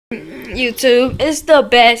YouTube. It's the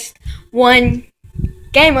best one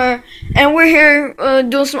gamer, and we're here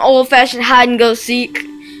doing some old-fashioned hide and go seek.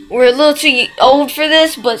 We're a little too old for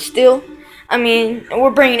this, but still, I mean,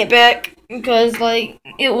 we're bringing it back because like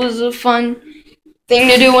it was a fun thing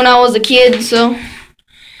to do when I was a kid. So,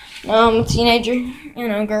 a teenager,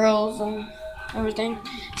 girls and everything.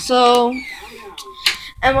 So,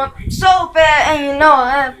 and I'm so fat, and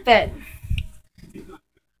I'm fat.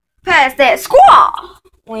 Past that squaw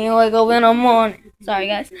when you wake up in the morning. Sorry,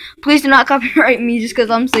 guys. Please do not copyright me just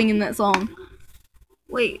because I'm singing that song.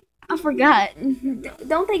 Wait, I forgot.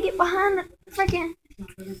 Don't they get behind the freaking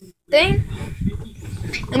thing?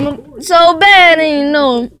 I'm so bad, and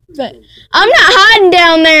I'm not hiding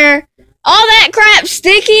down there. All that crap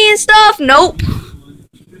sticky and stuff. Nope.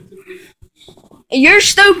 You're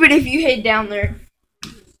stupid if you hid down there.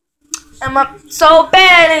 I'm so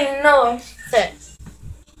bad, and that.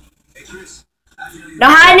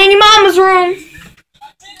 Not hiding in your mama's room.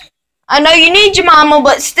 I know you need your mama,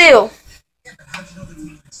 but still.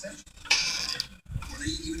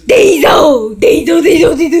 Diesel,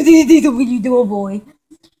 what you doing, boy?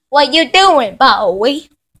 What you doing, boy?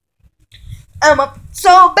 I'm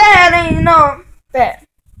so bad, that.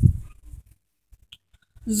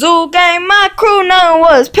 Zoo game, my crew, none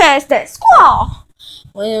was past that squall.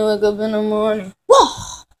 When you wake up in the morning,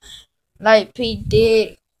 whoa, like P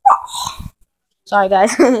did. Whoa. Sorry,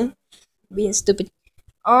 guys, being stupid.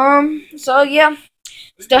 So yeah,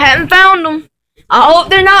 still haven't found them. I hope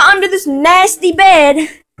they're not under this nasty bed,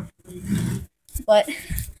 but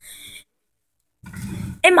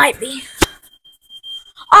it might be.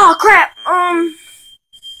 Oh crap!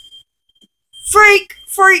 Freak!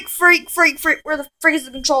 Where the freak is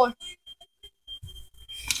the controller?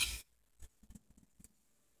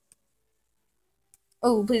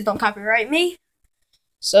 Oh, please don't copyright me.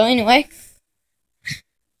 So anyway.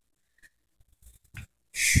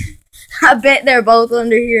 I bet they're both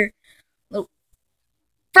under here. Little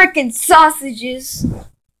freaking sausages.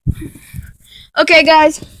 Okay,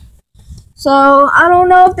 guys. So, I don't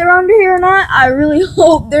know if they're under here or not. I really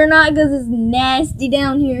hope they're not because it's nasty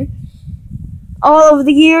down here. All of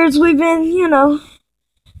the years we've been,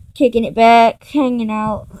 kicking it back, hanging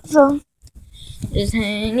out. So, just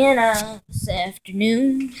hanging out this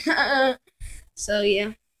afternoon. So,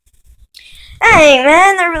 yeah. Hey,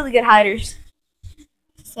 man, they're really good hiders.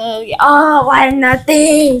 So, yeah. Oh, why didn't I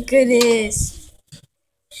think of this?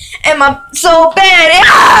 Am I so bad?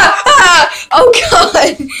 Oh,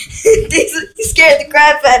 God. He scared the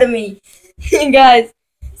crap out of me. Guys,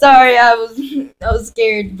 sorry, I was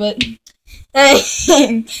scared, but I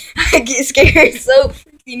get scared so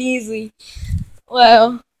freaking easily.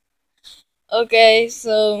 Wow. Okay,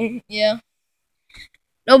 so, yeah.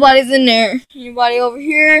 Nobody's in there. Anybody over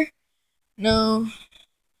here? No.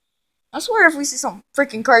 I swear if we see something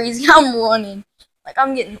freaking crazy, I'm running. Like,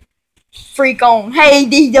 I'm getting freak on. Hey,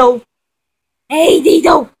 Dido. Hey,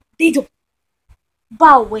 Dido.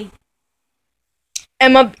 Bow, wait.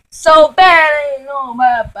 Am I so bad? I ain't know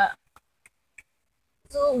about that.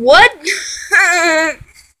 So, what?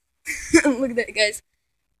 Look at that, guys.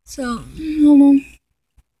 So, hold on.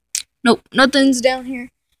 Nope, nothing's down here.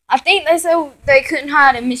 I think they said they couldn't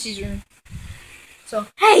hide in Missy's room. So,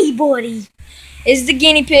 hey, buddy. Is the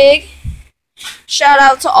guinea pig. Shout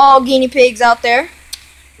out to all guinea pigs out there.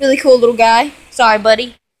 Really cool little guy. Sorry,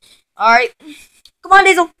 buddy. Alright. Come on,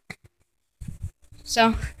 Diesel.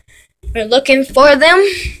 So, we're looking for them.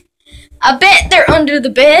 I bet they're under the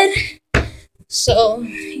bed. So,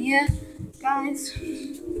 yeah, guys.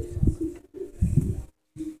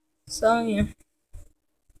 So, yeah.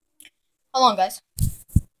 Hold on, guys.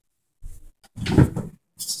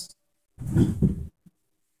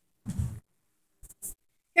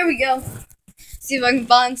 Here we go. See if I can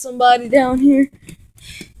find somebody down here.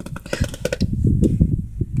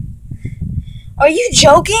 Are you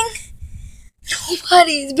joking?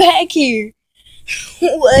 Nobody's back here.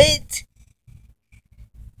 What?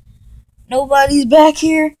 Nobody's back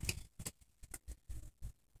here.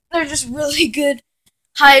 They're just really good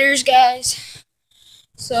hiders, guys.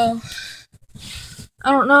 So,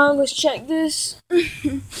 I don't know. Let's check this.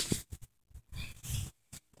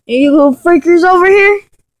 Any little freakers over here?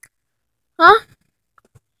 Huh?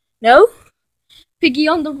 No? Piggy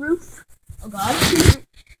on the roof? Oh god.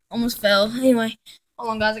 Almost fell. Anyway,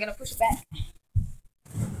 hold on, guys. I gotta push it back.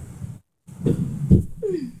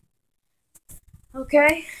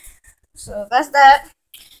 Okay. So that's that.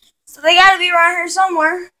 So they gotta be around here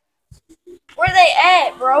somewhere. Where they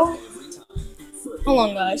at, bro? Hold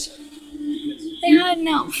on, guys. They hiding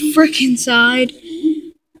out frickin' side.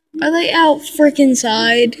 Are they out frickin'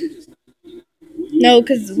 side? No,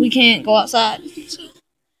 because we can't go outside.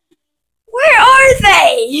 Where are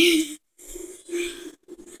they?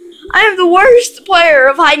 I am the worst player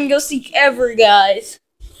of hide and go seek ever, guys.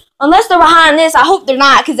 Unless they're behind this, I hope they're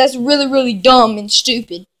not, because that's really, really dumb and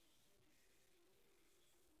stupid.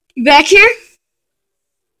 You back here?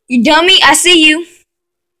 You dummy, I see you.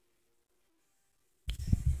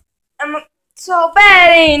 I'm so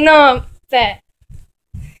bad, ain't no fat.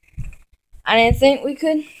 I didn't think we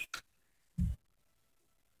could.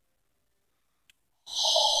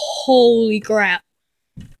 Holy crap.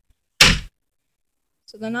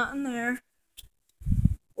 So they're not in there.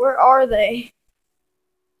 Where are they?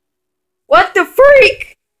 What the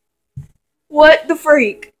freak? What the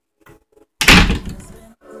freak?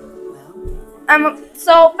 I'm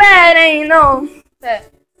so bad, ain't no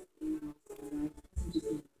fat.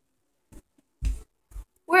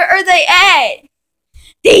 Where are they at?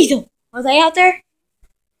 Diesel! Are they out there?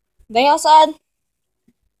 They outside?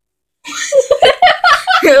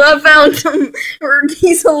 I found them.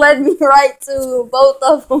 Diesel led me right to both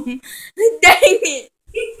of them. Dang it!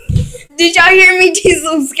 Did y'all hear me?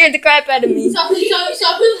 Diesel scared the crap out of me. So who's it?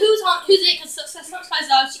 Because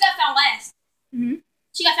she got found last.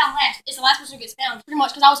 She got found last. It's the last person who gets found, pretty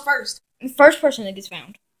much, because I was first. The first person that gets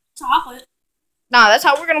found. So I'll play it. Nah, that's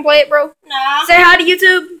how we're gonna play it, bro. Nah. Say hi to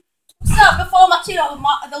YouTube. What's up? Go follow my channel,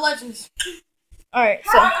 the Legends. Alright,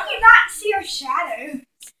 so. How do you not see your shadow?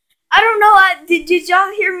 I don't know. Did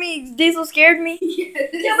y'all hear me? Diesel scared me.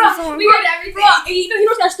 Yeah, bro. We heard everything. Bro, you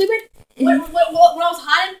know what's kind of stupid? When I was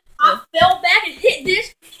hiding, I fell back and hit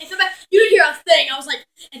this and fell back. You didn't hear a thing. I was like,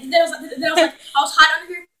 and then I was like, I was hiding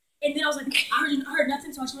under here, and then I was like, I heard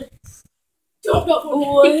nothing, so I just went. Don't go for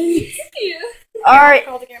what? Yeah. All right.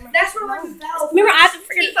 That's where I fell. Remember, I have to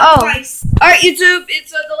freaking twice. All right, YouTube.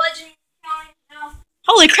 It's the Legend counting now.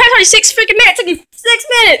 Holy crap! Only 6 freaking minutes. Took me 6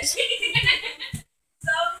 minutes.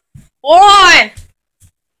 So. 1,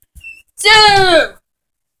 2,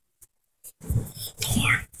 4,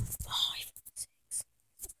 5, 6.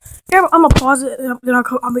 Yeah, I'm gonna pause it, and then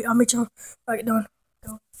I'll meet you. I get done.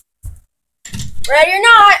 Go. Ready or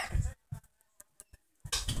not?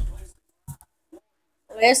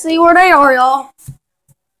 Let's see where they are, y'all.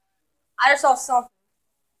 I just saw something.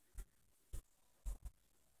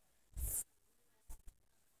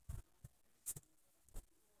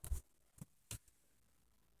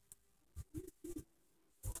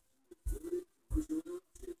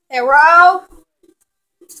 Hey, Ro.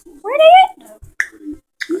 Where they at?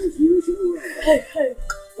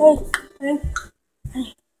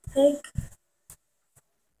 Hey.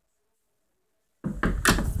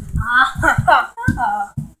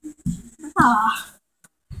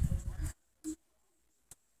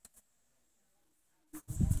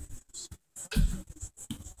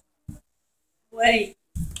 Wait.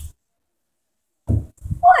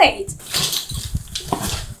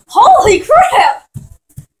 Holy crap!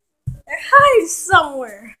 They're hiding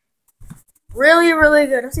somewhere. Really, really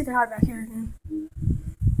good. Let's see if they're hiding back here again.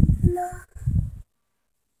 No.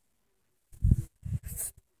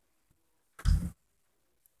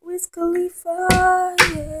 Wiz Khalifa,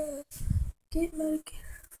 yeah. Get medicated.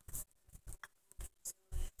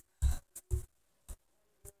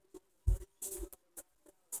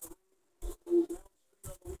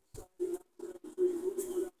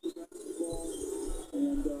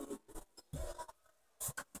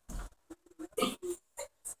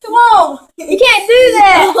 Come on! You can't do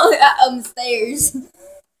that! I'm stairs.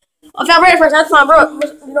 I found Brandon first. That's fine, bro.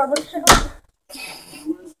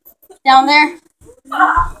 Down there?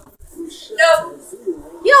 No.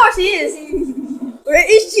 You know where she is. Where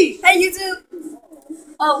is she? Hey, YouTube.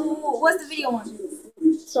 Oh, what's the video on?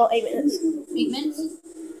 So 8 minutes. 8 minutes?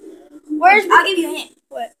 I'll give you a hint.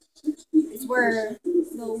 What? It's where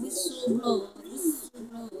the whistle blows,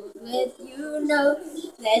 let you know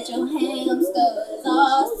that your hamster's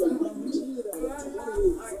awesome.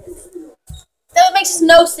 That makes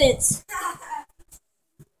no sense.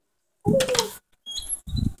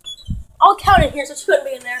 I'll count in here, so she couldn't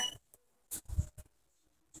be in there.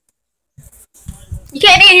 You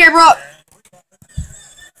can't be in here, bro.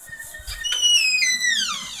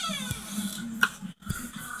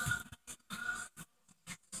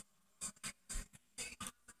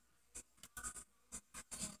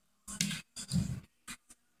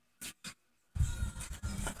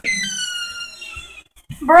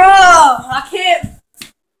 Bro, I can't.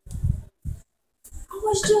 I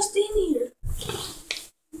was just in here.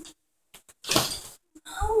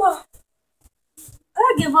 Oh my.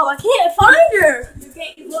 I give up. I can't find her. You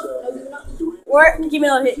can't give up. Where? Give me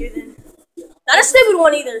another hit here then. Not a stupid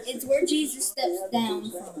one either. It's where Jesus steps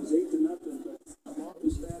down from.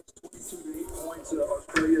 You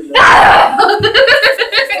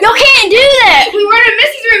can't do that! We were in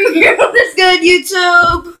Missy's room. That's good,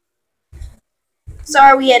 YouTube.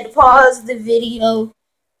 Sorry we had to pause the video.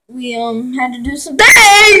 We had to do some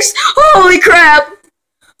things! Holy crap!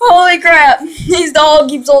 Holy crap! His dog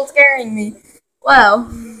keeps on scaring me. Wow.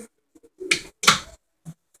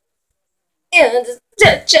 And just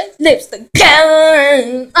touch your lips to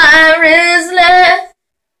count Iris left.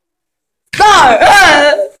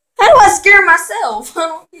 How do I scare myself? I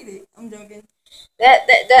don't get it. I'm joking.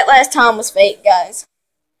 That last time was fake, guys.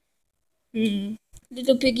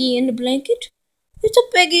 Little piggy in the blanket. Little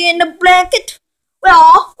piggy in the blanket.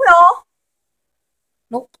 Well.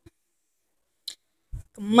 Nope.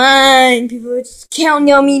 Come on, people are just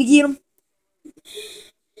counting on me to get them.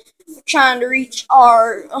 We're trying to reach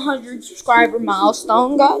our 100 subscriber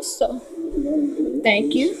milestone, guys. So,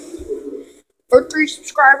 thank you for 3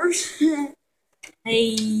 subscribers.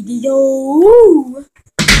 Hey, yo.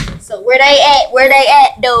 So where they at? Where they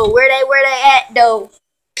at though? Where they at though?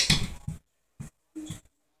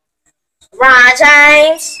 Ron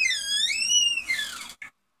James.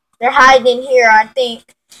 They're hiding here, I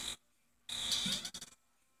think.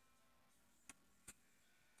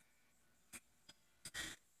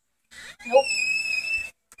 Nope.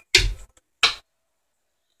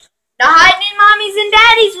 They're hiding in mommy's and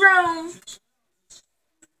daddy's room.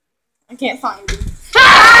 I can't find them.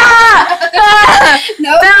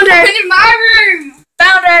 No, found her. in my room.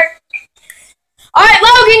 Found her. Alright,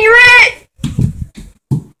 Logan, you ready?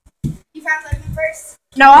 You found Logan first?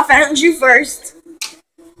 No, I found you first.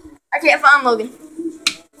 I can't find Logan.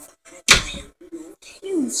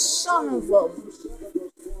 You son of a...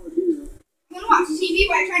 I'm gonna watch TV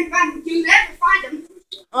while I'm trying to find him. You never find him.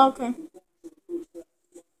 Okay.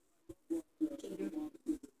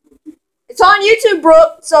 It's on YouTube,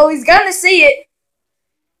 bro, so he's gonna see it.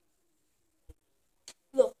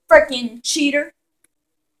 Little freaking cheater.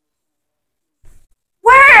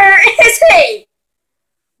 Where is he?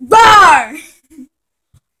 Bar!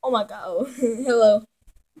 Oh my god. Hello.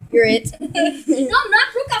 You're it. No,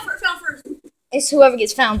 not Brooke got found first. It's whoever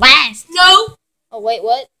gets found last. No. Oh, wait,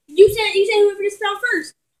 what? You said whoever gets found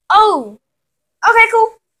first. Oh. Okay,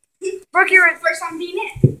 cool. Brooke, you're it. First time being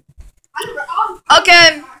it.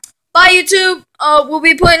 Okay. Bye, YouTube. We'll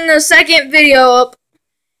be putting a second video up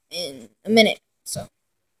in a minute. So,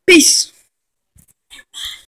 peace.